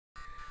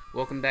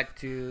Welcome back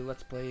to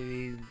Let's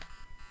Play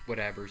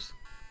whatevers.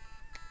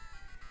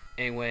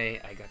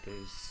 Anyway, I got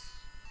this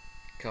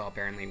call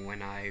apparently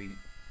when I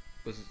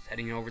was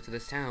heading over to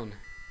this town.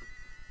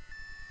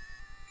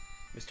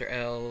 Mr.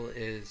 L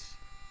is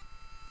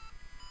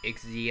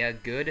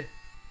Ixia good.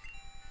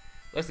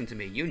 Listen to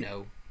me, you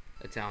know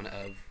the town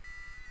of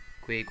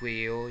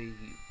Quiquioi.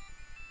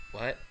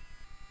 What?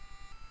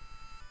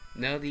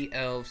 No, the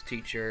elves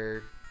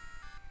teacher.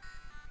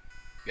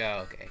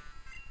 Oh, okay.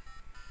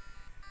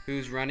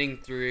 Who's running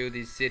through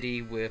the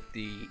city with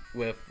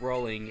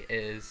rolling.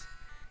 Is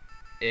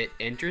it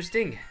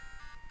interesting?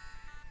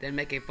 Then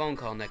make a phone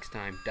call next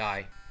time.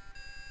 Die.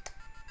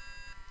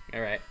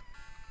 Alright.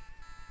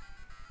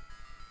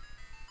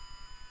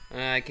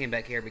 I came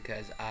back here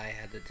because I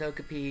had the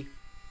Togepi,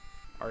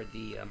 or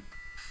the,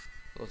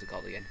 what was it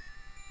called again?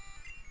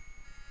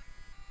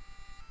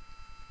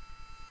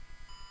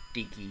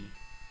 Deaky.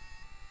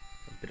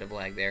 A bit of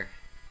lag there.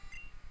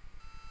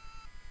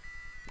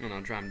 I don't know,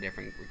 I'm trying a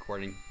different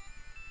recording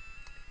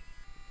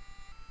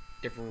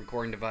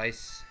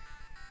device.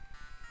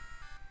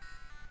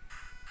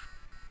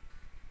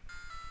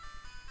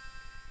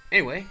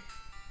 Anyway,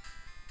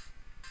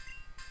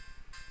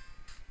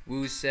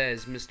 Wu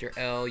says, Mr.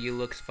 L, you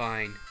looks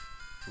fine.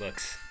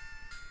 Looks.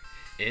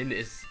 In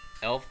is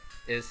elf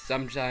is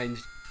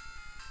sometimes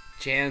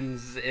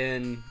chans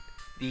in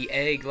the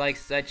egg like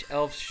such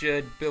elves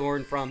should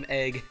born from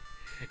egg.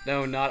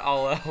 No, not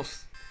all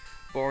elves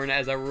born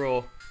as a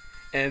rule.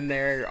 And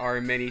there are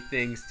many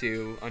things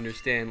to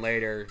understand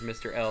later,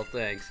 Mr. L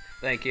thinks.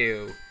 Thank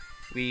you.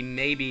 We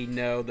maybe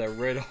know the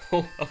riddle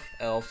of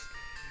elves.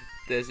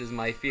 This is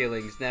my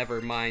feelings.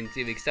 Never mind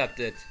to accept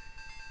it.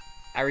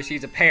 I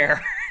received a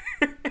pear.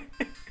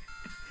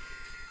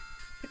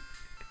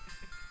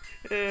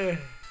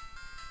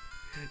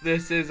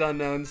 This is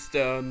unknown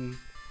stone.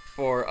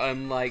 For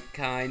unlike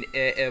kind,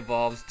 it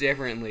evolves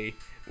differently.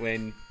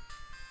 When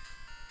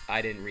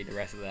I didn't read the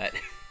rest of that.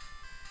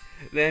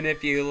 Then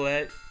if you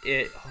let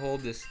it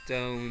hold the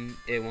stone,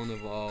 it won't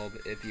evolve.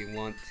 If you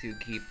want to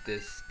keep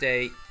this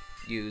state,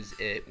 use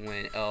it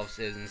when elves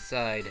is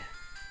inside.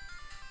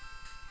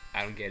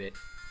 I don't get it.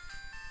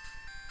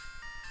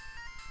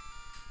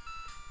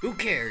 Who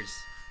cares?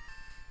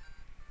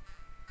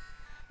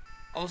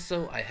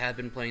 Also, I have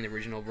been playing the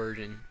original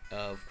version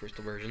of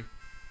Crystal version,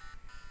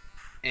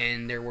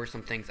 and there were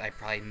some things I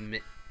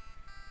probably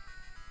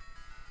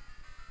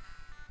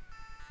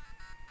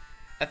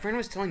A friend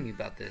was telling me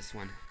about this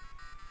one.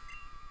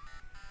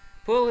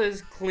 Pool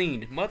is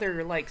cleaned.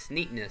 Mother likes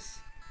neatness.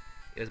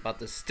 It was about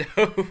the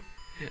stove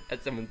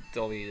that someone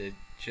told me to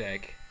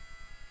check.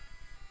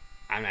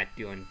 I'm not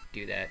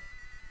do that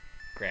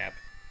crap.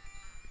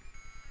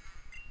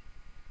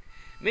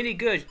 Many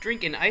goods,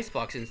 drink in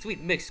icebox and sweet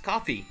mixed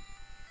coffee.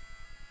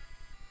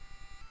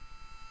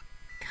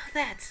 Go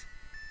that.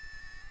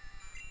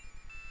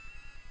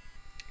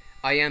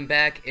 I am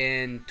back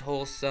in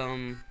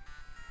Tulsum.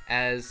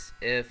 As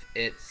if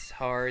it's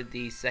hard,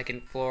 the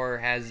second floor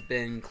has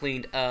been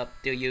cleaned up.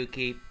 Do you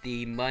keep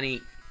the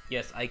money?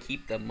 Yes, I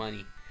keep the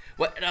money.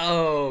 What?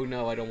 Oh,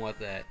 no, I don't want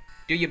that.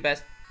 Do your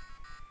best.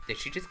 Did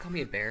she just call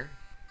me a bear?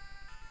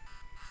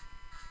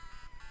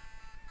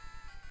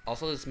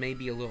 Also, this may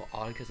be a little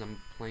odd because I'm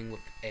playing with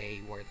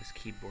a wireless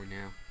keyboard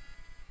now.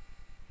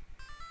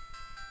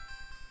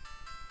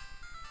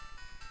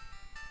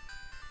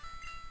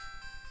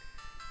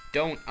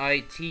 Don't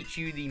I teach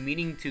you the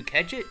meaning to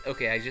catch it?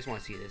 Okay, I just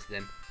want to see this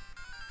then.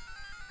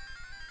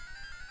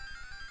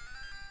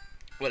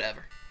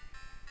 Whatever.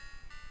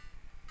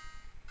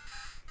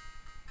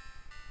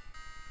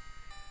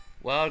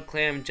 Wild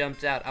clam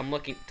jumps out. I'm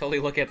totally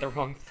looking at the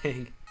wrong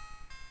thing.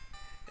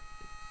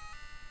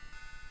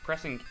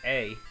 Pressing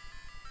A.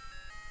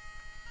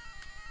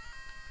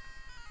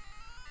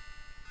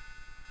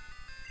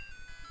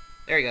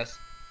 There he goes.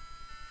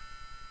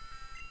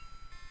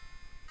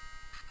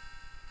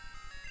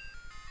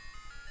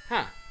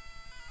 Huh.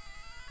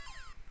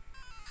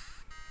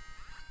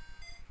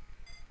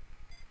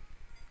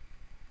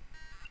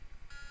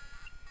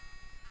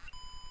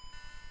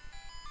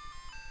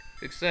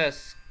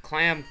 Success.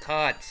 Clam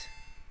caught.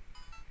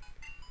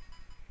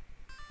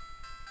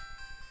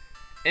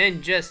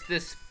 And just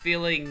this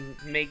feeling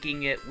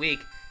making it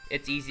weak,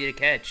 it's easy to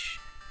catch.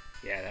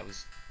 Yeah, that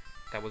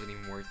wasn't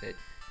even worth it.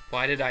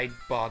 Why did I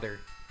bother?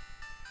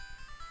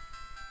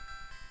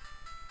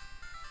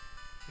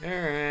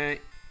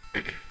 Alright.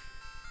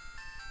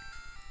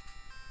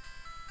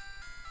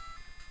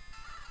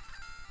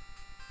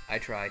 I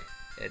tried.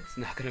 It's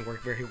not gonna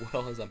work very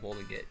well as I'm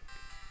holding it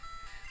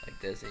like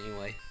this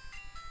anyway.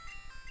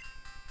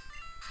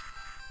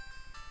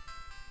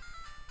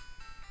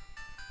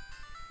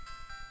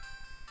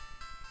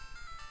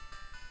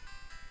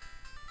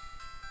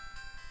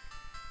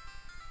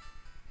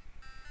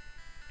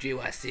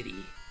 Jiwa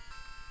City.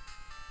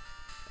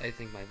 I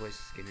think my voice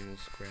is getting a little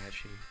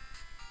scratchy.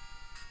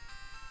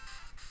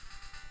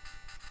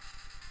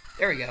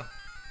 There we go.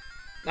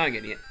 Now I'm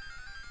getting it.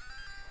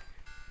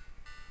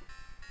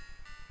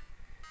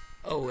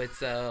 Oh, it's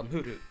Hoot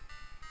Hoot.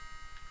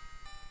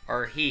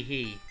 Or Hee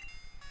Hee.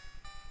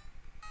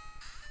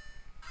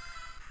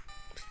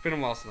 been a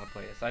while since I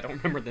played this. I don't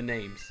remember the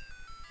names.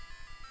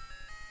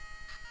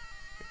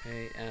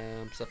 Okay,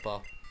 slip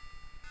ball.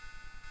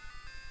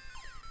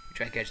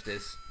 Try to catch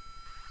this.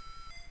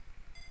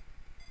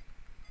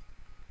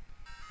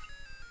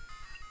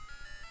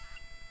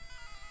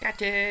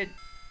 Catch it!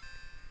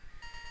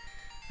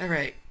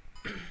 Alright.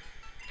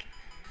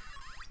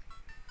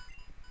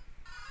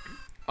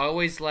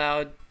 Always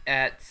loud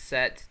at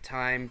set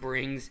time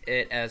brings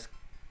it as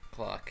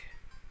clock.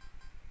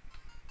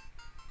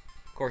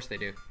 Of course they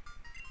do.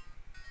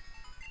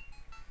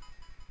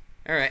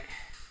 Alright.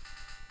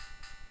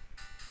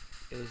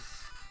 It was...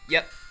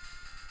 Yep.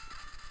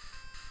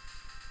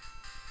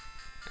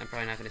 I'm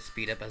probably not going to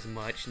speed up as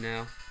much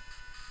now.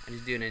 I'm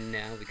just doing it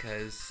now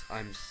because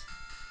I'm just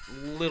a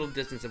little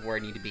distance of where I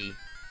need to be.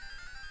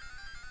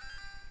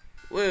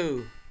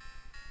 Whoa.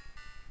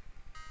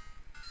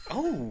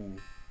 Oh.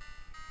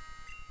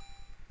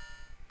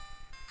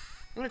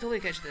 I'm going to totally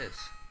catch this.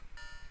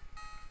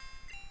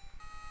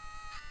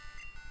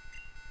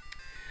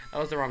 That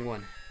was the wrong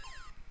one.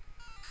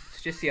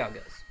 Let's just see how it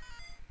goes.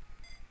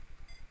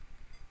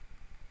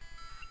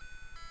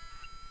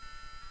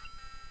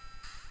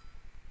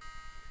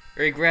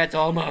 Regrets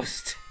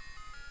almost.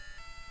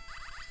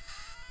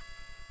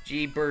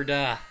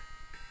 Jeeberda.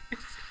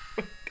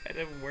 What kind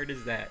of word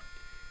is that?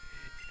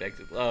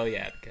 Effective. Oh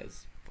yeah,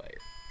 because fire.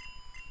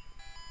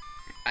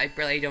 I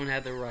probably don't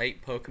have the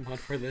right Pokemon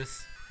for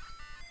this.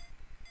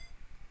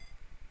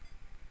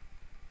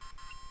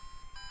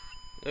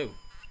 Oh.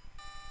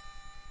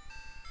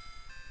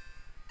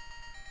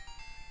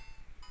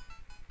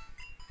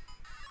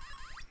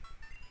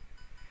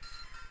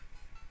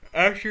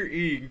 After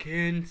eating,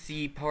 can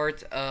see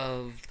parts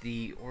of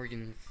the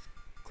organs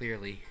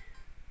clearly.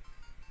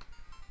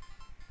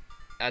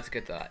 That's a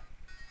good thought.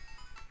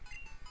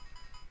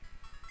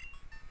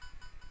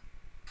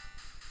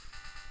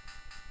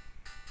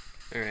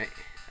 Alright.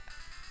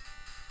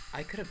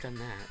 I could have done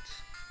that.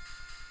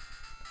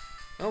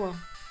 Oh well.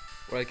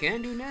 What I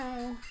can do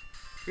now.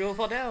 You'll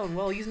fall down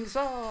while using the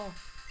saw.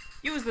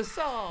 Use the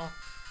saw.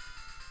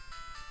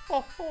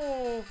 Ho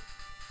ho.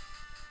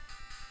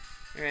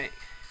 Alright.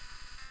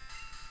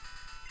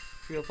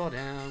 You'll fall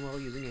down while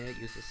using it.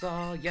 Use the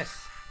saw.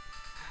 Yes.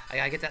 I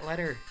gotta get that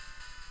letter.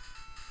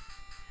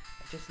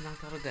 I just now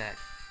thought of that.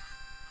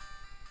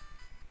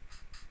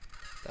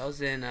 That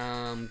was in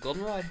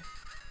Goldenrod.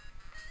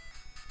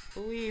 I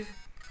believe.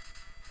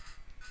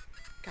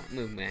 Can't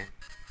move, man.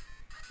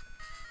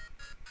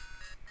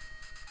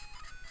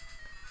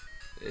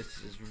 This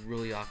is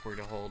really awkward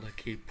to hold a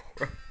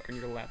keyboard on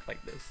your lap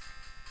like this.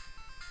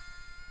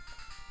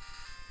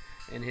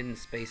 And hitting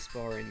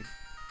spacebar and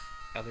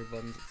other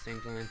buttons at the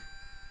same time.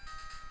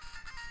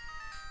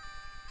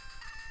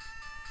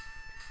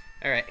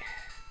 Alright.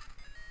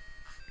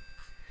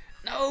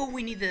 No,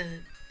 we need the...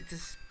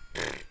 It's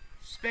a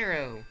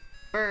sparrow.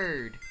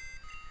 Bird.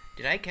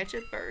 Did I catch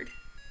a bird?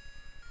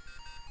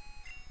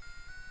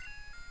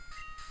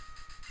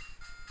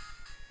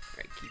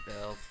 Alright, keep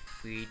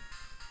elf. Weed.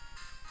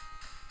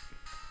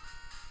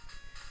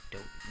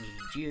 Don't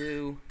need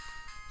you.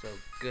 So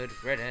good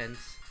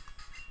riddance.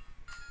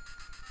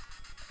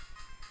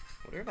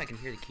 I wonder if I can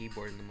hear the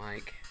keyboard in the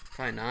mic.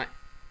 Probably not.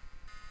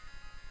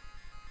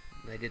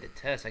 When I did the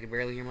test, I could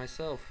barely hear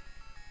myself.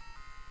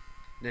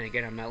 Then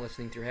again, I'm not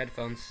listening through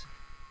headphones.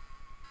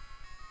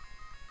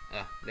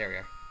 Oh, there we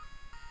are.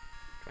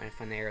 Trying to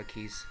find the arrow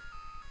keys.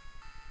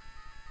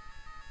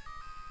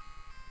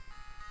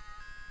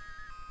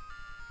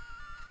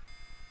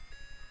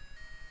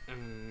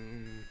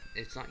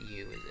 It's not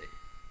you, is it?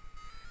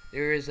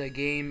 There is a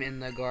game in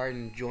the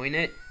garden. Join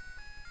it?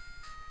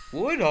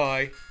 Would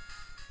I?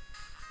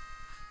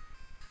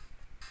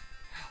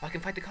 I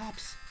can fight the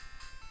cops.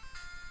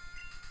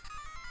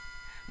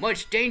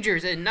 Much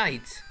dangers at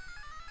night.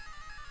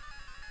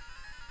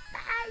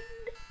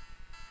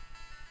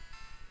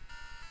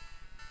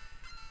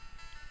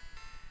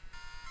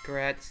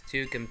 Congrats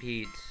to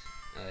compete.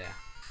 Oh yeah.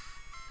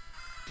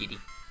 Giddy.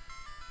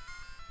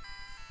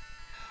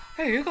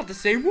 Hey, you got the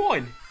same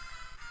one.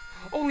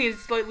 Only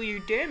it's slightly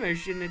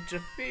damaged and it's a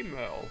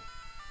female.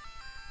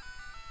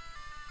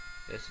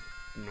 This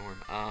Norm.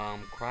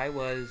 Cry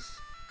was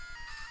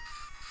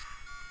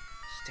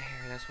stare.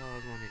 That's what I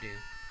was wanting to do.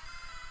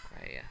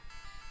 Cry, yeah.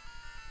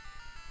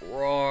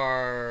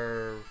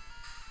 Roar.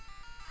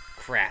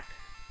 Crap.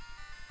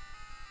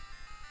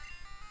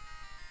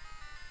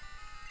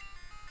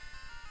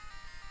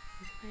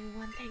 There's only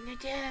one thing to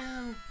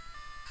do.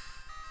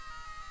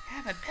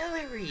 Have a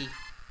pillory.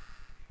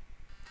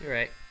 You're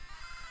right.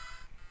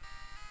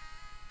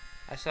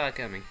 I saw it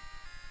coming.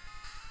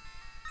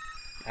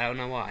 I don't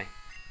know why.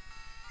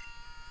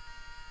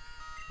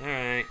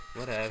 Alright,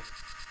 whatever.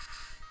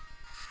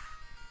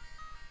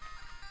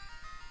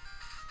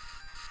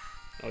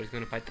 Oh, he's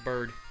gonna fight the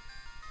bird.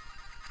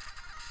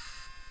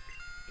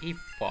 He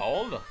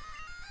followed.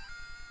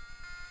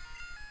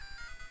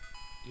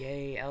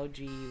 Yay,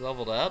 LG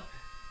leveled up.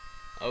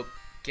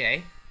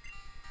 Okay.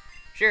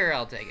 Sure,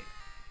 I'll take it.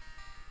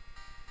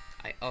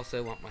 I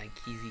also want my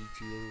Kizzy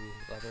to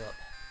level up.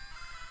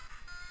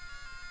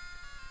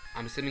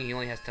 I'm assuming he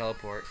only has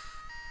teleport.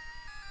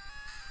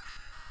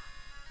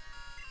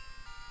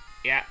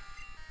 Yeah.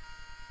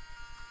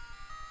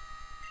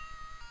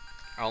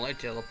 Only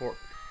teleport.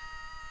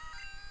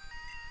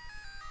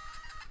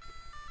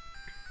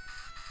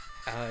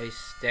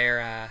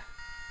 Stare,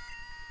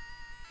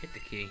 hit the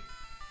key.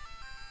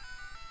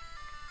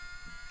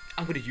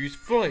 I'm gonna use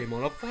flame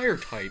on a fire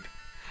type.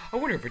 I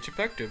wonder if it's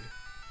effective.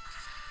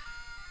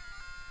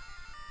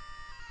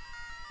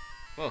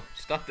 Oh,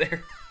 stop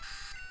there.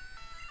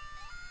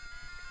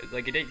 It's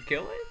like it didn't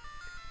kill it?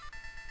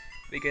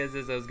 Because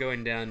as I was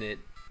going down, it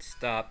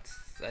stopped.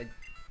 I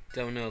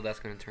don't know if that's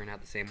gonna turn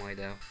out the same way,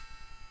 though.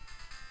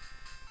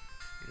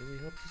 Really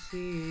hope to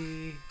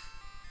see.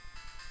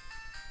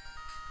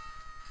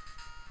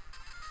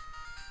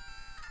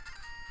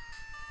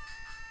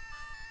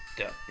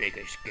 The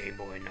biggest Game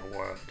Boy in the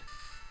world.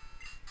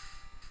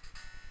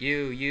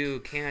 You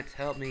can't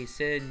help me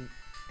send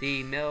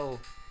the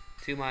mail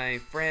to my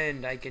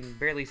friend. I can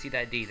barely see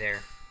that D there.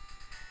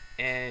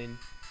 And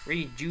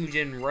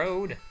Rejujin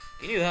Road.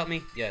 Can you help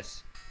me?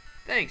 Yes.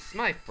 Thanks,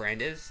 my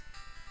friend is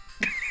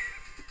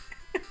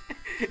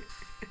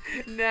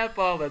nap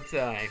all the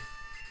time.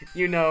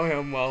 You know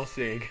him well,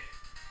 sing.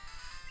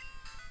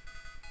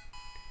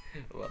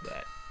 I love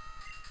that.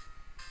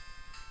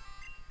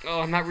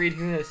 Oh, I'm not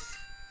reading this.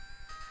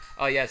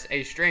 Oh yes,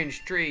 a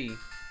strange tree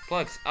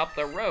plucks up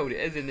the road.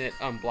 Isn't it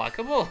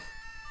unblockable?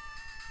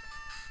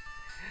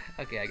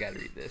 Okay, I gotta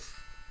read this.